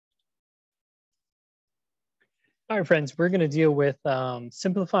All right, friends, we're going to deal with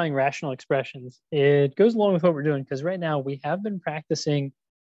simplifying rational expressions. It goes along with what we're doing because right now we have been practicing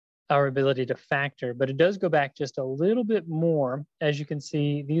our ability to factor, but it does go back just a little bit more. As you can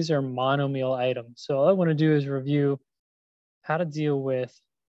see, these are monomial items. So all I want to do is review how to deal with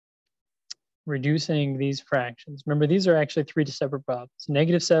reducing these fractions. Remember, these are actually three separate problems.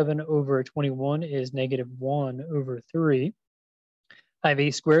 -7 over 21 is -1 over 3. I have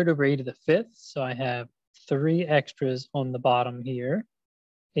a squared over a to the 5th, so I have 3 extras on the bottom here,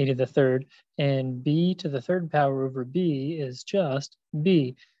 a to the 3rd, and b to the 3rd power over b is just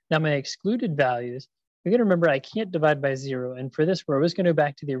b. Now my excluded values, we got to remember I can't divide by 0, and for this we're always going to go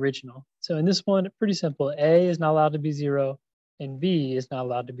back to the original. So in this one, pretty simple. A is not allowed to be 0, and b is not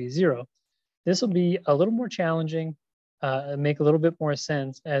allowed to be 0. This will be a little more challenging, make a little bit more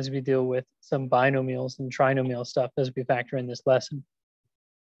sense as we deal with some binomials and trinomial stuff as we factor in this lesson.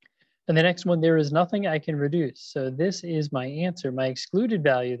 And the next one, there is nothing I can reduce. So this is my answer. My excluded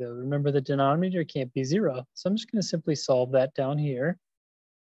value, though, remember the denominator can't be 0. So I'm just going to simply solve that down here.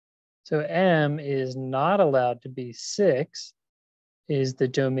 So m is not allowed to be 6 is the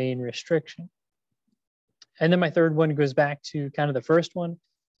domain restriction. And then my third one goes back to kind of the first one,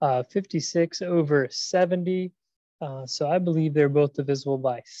 56 over 70. So I believe they're both divisible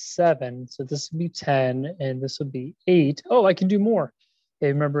by 7. So this would be 10 and this would be 8. Oh, I can do more.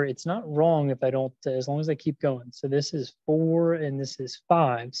 Okay, remember, it's not wrong if I don't, as long as I keep going. So this is 4 and this is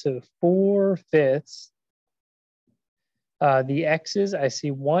 5. So 4/5. The x's, I see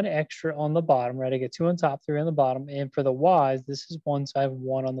 1 extra on the bottom, right? I get 2 on top, 3 on the bottom. And for the y's, this is 1, so I have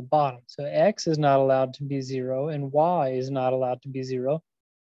 1 on the bottom. So x is not allowed to be 0 and y is not allowed to be 0.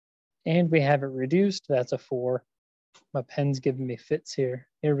 And we have it reduced. That's a 4. My pen's giving me fits here.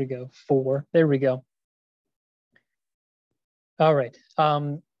 Here we go, 4. There we go. All right.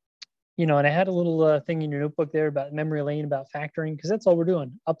 You know, and I had a little thing in your notebook there about memory lane, about factoring, because that's all we're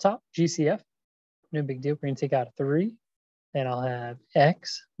doing. Up top, GCF, no big deal. We're going to take out a 3. Then I'll have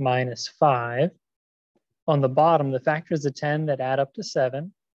x minus 5. On the bottom, the factors of 10 that add up to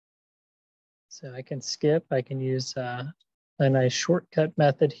 7. So I can skip. I can use a nice shortcut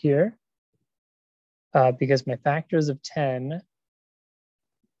method here because my factors of 10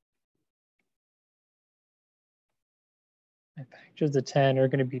 are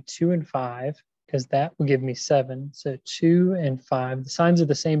going to be 2 and 5 because that will give me 7. So 2 and 5. The signs are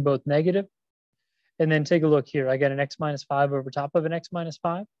the same, both negative. And then take a look here. I got an x minus 5 over top of an x minus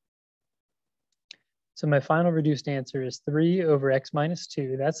 5. So my final reduced answer is 3 over x minus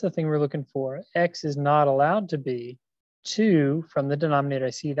 2. That's the thing we're looking for. X is not allowed to be 2 from the denominator.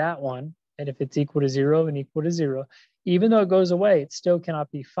 I see that one. And if it's equal to 0 and equal to 0, even though it goes away, it still cannot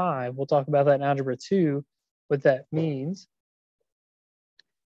be 5. We'll talk about that in Algebra 2, what that means.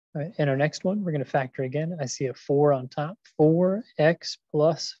 All right, in our next one, we're going to factor again. I see a 4 on top. 4x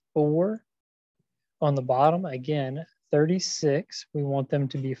plus 4 on the bottom. Again, 36. We want them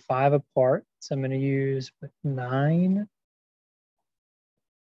to be 5 apart. So I'm going to use 9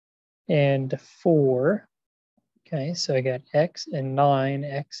 and 4. Okay, so I got x and 9,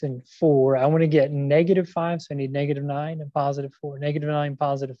 x and 4. I want to get -5, so I need -9 and +4. -9,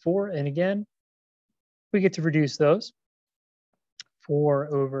 +4. And again, we get to reduce those. 4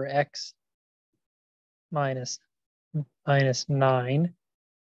 over x minus 9.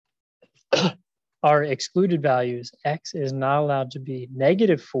 Our excluded values, x is not allowed to be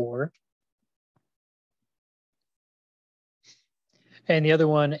 -4. And the other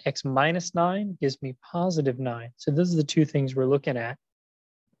one, x minus 9, gives me +9. So those are the two things we're looking at.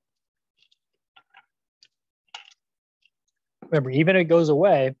 Remember, even if it goes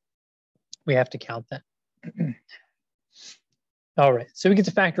away, we have to count that. All right, so we get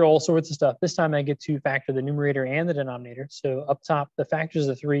to factor all sorts of stuff. This time I get to factor the numerator and the denominator. So up top, the factors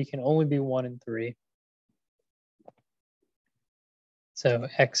of 3 can only be 1 and 3. So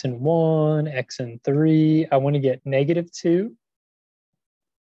x and 1, x and 3. I want to get -2.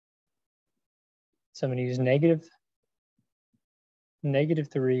 So I'm going to use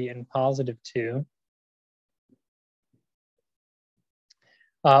 -3 and +2.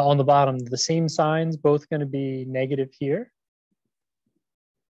 On the bottom, the same signs, both going to be negative here.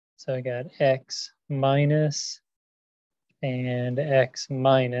 So I got x minus and x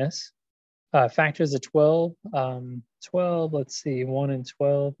minus. Factors of 12. 12, let's see, 1 and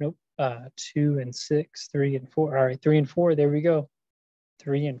 12. Nope. 2 and 6, 3 and 4. All right, 3 and 4. There we go.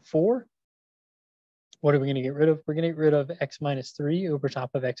 3 and 4. What are we going to get rid of? We're going to get rid of x minus 3 over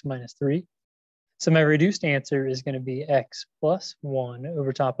top of x minus 3. So my reduced answer is going to be x plus 1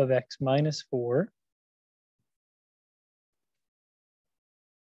 over top of x minus 4.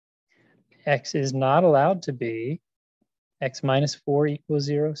 X is not allowed to be x minus 4 equals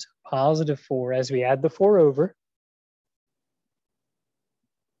 0, so positive 4 as we add the 4 over.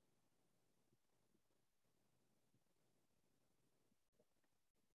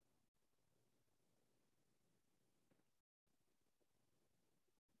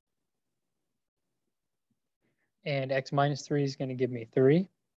 And x minus 3 is going to give me 3.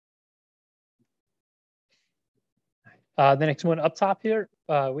 The next one up top here,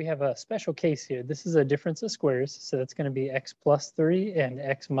 we have a special case here. This is a difference of squares, so that's going to be x plus 3 and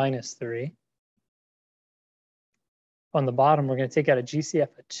x minus 3. On the bottom, we're going to take out a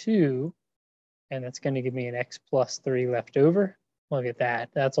GCF of 2, and that's going to give me an x plus 3 left over. Look at that.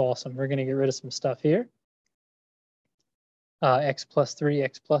 That's awesome. We're going to get rid of some stuff here. X plus 3,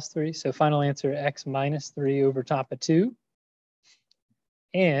 x plus 3. So final answer, x minus 3 over top of 2.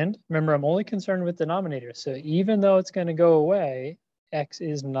 And remember, I'm only concerned with denominator. So even though it's going to go away, x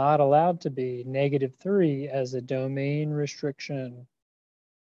is not allowed to be negative 3 as a domain restriction.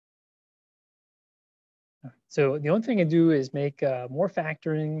 So the only thing I do is make more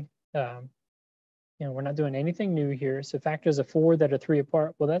factoring. We're not doing anything new here. So factors of 4 that are 3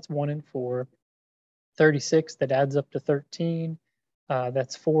 apart, well, that's 1 and 4. 36, that adds up to 13.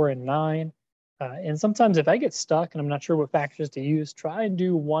 That's 4 and 9. And sometimes if I get stuck and I'm not sure what factors to use, try and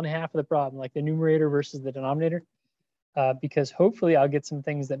do 1/2 of the problem, like the numerator versus the denominator, because hopefully I'll get some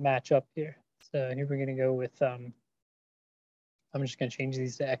things that match up here. So here we're going to go with, I'm just going to change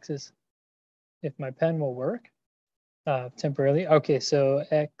these to x's if my pen will work temporarily. Okay, so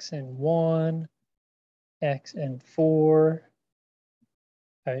x and 1, x and 4.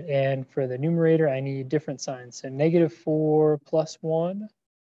 All right, and for the numerator, I need different signs. So negative 4 plus 1.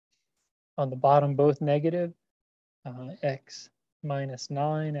 On the bottom, both negative. X minus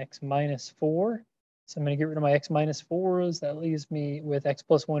 9, x minus 4. So I'm going to get rid of my x minus 4s. That leaves me with x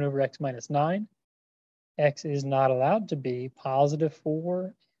plus 1 over x minus 9. X is not allowed to be positive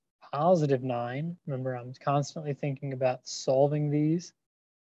 4, positive 9. Remember, I'm constantly thinking about solving these.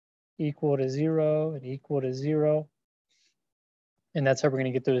 Equal to 0 and equal to 0. And that's how we're going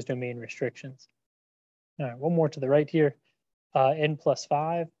to get those domain restrictions. All right, one more to the right here, n plus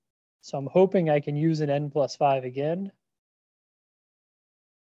 5. So I'm hoping I can use an n plus 5 again.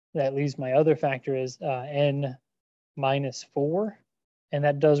 That leaves my other factor is n minus 4. And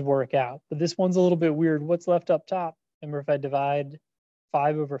that does work out. But this one's a little bit weird. What's left up top? Remember, if I divide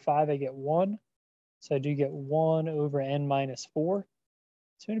 5 over 5, I get 1. So I do get 1 over n minus 4.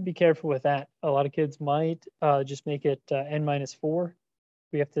 So I'm going to be careful with that. A lot of kids might just make it n minus 4.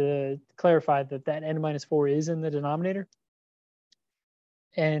 We have to clarify that that n minus 4 is in the denominator.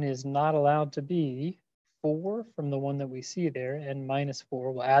 N is not allowed to be 4 from the one that we see there, n minus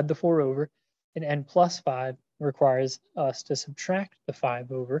 4. We'll add the 4 over, and n plus 5 requires us to subtract the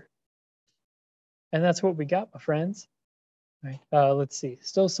 5 over. And that's what we got, my friends. All right, let's see.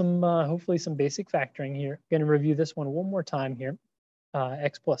 Still some, hopefully some basic factoring here. I'm going to review this one more time here.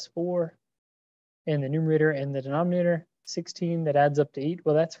 X plus 4 in the numerator and the denominator. 16, that adds up to 8.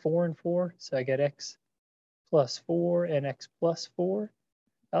 Well, that's 4 and 4. So I get x plus 4 and x plus 4.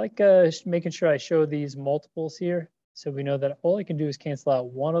 I like making sure I show these multiples here. So we know that all I can do is cancel out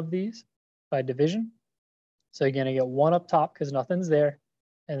one of these by division. So again, I get 1 up top because nothing's there,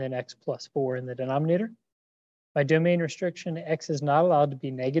 and then x plus 4 in the denominator. My domain restriction, x is not allowed to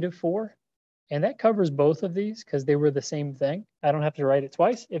be negative 4. And that covers both of these because they were the same thing. I don't have to write it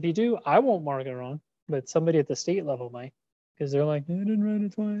twice. If you do, I won't mark it wrong, but somebody at the state level might, because they're like, I didn't write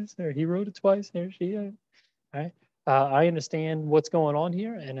it twice, or he wrote it twice, there she is. All right. I understand what's going on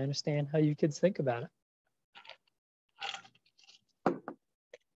here, and I understand how you kids think about it.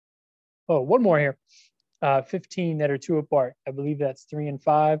 Oh, one more here. 15 that are 2 apart. I believe that's 3 and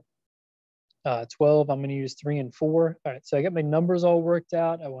 5. 12, I'm going to use 3 and 4. All right, so I got my numbers all worked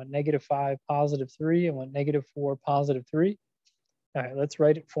out. I want negative 5, positive 3. I want negative 4, positive 3. All right, let's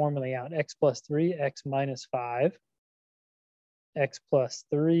write it formally out. X plus 3, x minus 5. X plus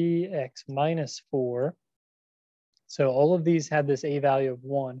 3, x minus 4. So all of these had this a value of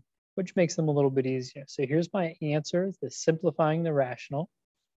 1, which makes them a little bit easier. So here's my answer, the simplifying the rational.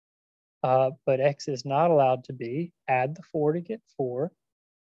 But x is not allowed to be. Add the 4 to get 4.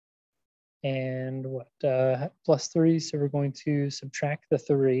 And what, plus 3, so we're going to subtract the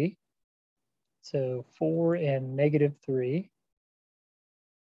 3. So 4 and negative 3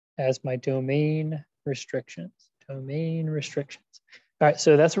 as my domain restrictions. Domain restrictions. All right,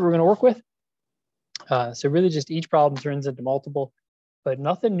 so that's what we're going to work with. So really just each problem turns into multiple, but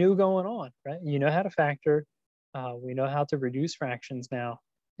nothing new going on, right? You know how to factor. We know how to reduce fractions now.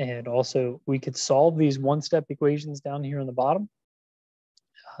 And also we could solve these one-step equations down here on the bottom.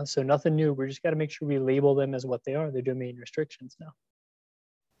 So nothing new. We just got to make sure we label them as what they are. They're domain restrictions now.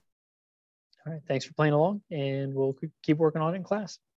 All right, thanks for playing along, and we'll keep working on it in class.